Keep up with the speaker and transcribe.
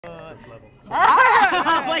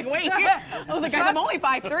I was like, wait. I was like, I'm only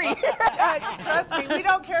 5'3". Trust me, we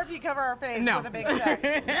don't care if you cover our face No. with a big check.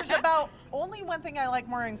 There's about only one thing I like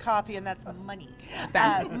more in coffee, and that's money.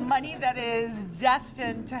 Money that is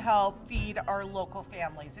destined to help feed our local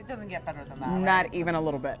families. It doesn't get better than that, right? Not even a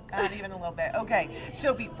little bit. Not even a little bit. Okay,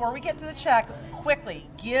 so before we get to the check, quickly,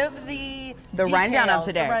 give the rundown of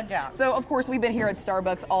today. The rundown. So, of course, we've been here at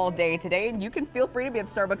Starbucks all day today, and you can feel free to be at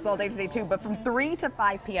Starbucks all day today, too, but from 3 to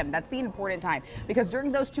 5 p.m., that's the important time, because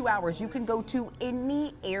during those 2 hours, you can go to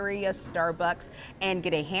any area Starbucks and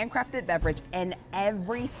get a handcrafted beverage, and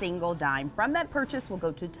every single dime from that purchase will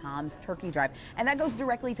go to Tom's Turkey Drive, and that goes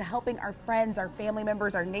directly to helping our friends, our family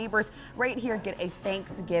members, our neighbors right here get a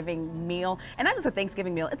Thanksgiving meal. And not just a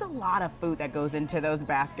Thanksgiving meal, it's a lot of food that goes into those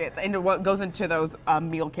baskets and what goes into those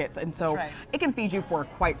meal kits, and so it can feed you for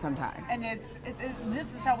quite some time. And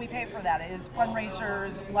this is how we pay for that, is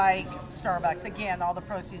fundraisers like Starbucks. Again, all the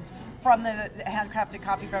proceeds from the handcrafted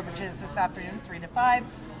coffee beverages this afternoon, 3 to 5,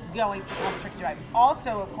 going to Tom's Turkey Drive.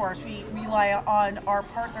 Also, of course, we rely on our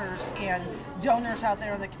partners and donors out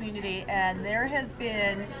there in the community, and there has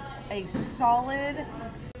been a solid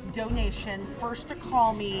donation, first to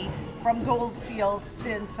call me, from Gold Seal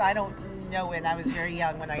since I don't know when. I was very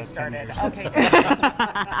young when I started. Okay,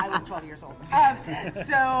 I was 12 years old.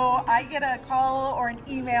 So I get a call or an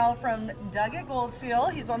email from Doug at Gold Seal.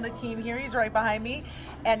 He's on the team here. He's right behind me.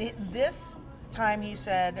 And this time he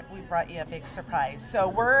said, we brought you a big surprise. So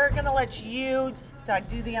we're going to let you, Doug,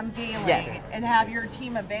 do the unveiling and have your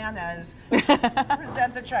team of Vannas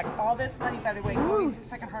present the check. All this money, by the way, going to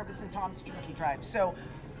Second Harvest and Tom's Turkey Drive. So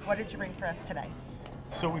what did you bring for us today?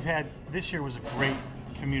 So we've had, this year was a great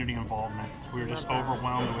community involvement. We were just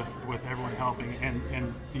overwhelmed with everyone helping,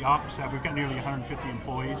 and the office staff, we've got nearly 150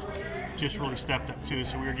 employees, just really stepped up too.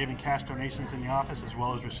 So we were giving cash donations in the office as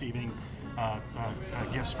well as receiving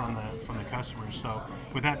gifts from the customers. So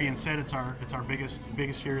with that being said, it's our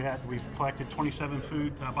biggest year yet. We've collected 27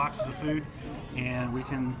 boxes of food, and we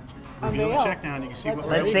can reveal the check now, and you can see what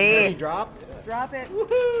we're Let's see. Ready, drop it. Woo!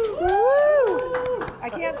 I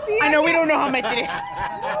can't see it. I know we don't know how much it is.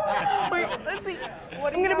 Wait, let's see.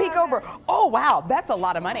 I'm gonna peek over. Oh wow, that's a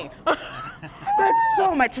lot of money. That's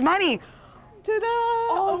so much money. Ta-da!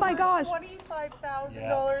 Oh my gosh.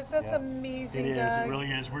 $25,000. That's amazing, It is. Doug. It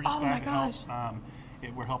really is. We're just glad to help.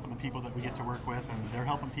 We're helping the people that we get to work with, and they're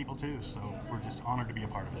helping people too. So we're just honored to be a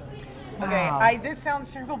part of it. Wow. Okay, this sounds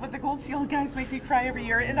terrible, but the Gold Seal guys make me cry every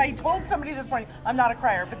year. And I told somebody this morning, I'm not a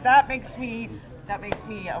crier, but that makes me I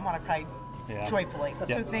want to cry joyfully.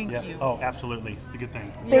 So thank you. Oh, absolutely. It's a good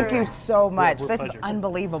thing. Thank you so much. We're This is pleasure.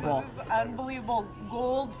 unbelievable. This is unbelievable.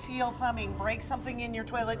 Gold Seal Plumbing. Break something in your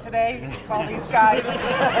toilet today, call these guys.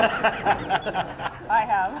 I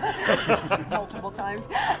have multiple times.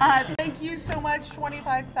 Thank you so much.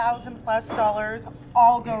 $25,000+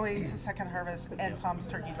 all going to Second Harvest and Tom's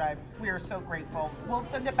Turkey Drive. We are so grateful. We'll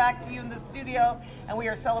send it back to you in the studio, and we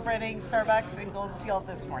are celebrating Starbucks and Gold Seal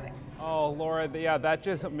this morning. Oh, Laura, yeah, that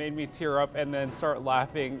just made me tear up and then start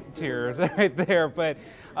laughing tears right there. But,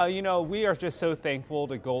 you know, we are just so thankful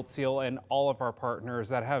to Gold Seal and all of our partners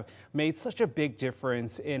that have made such a big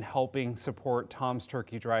difference in helping support Tom's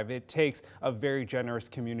Turkey Drive. It takes a very generous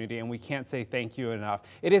community, and we can't say thank you enough.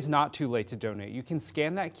 It is not too late to donate. You can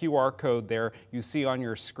scan that QR code there you see on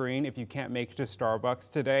your screen. If you can't make it to Starbucks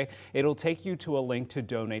today, it'll take you to a link to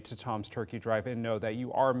donate to Tom's Turkey Drive, and know that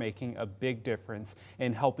you are making a big difference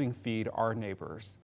in helping feed our neighbors.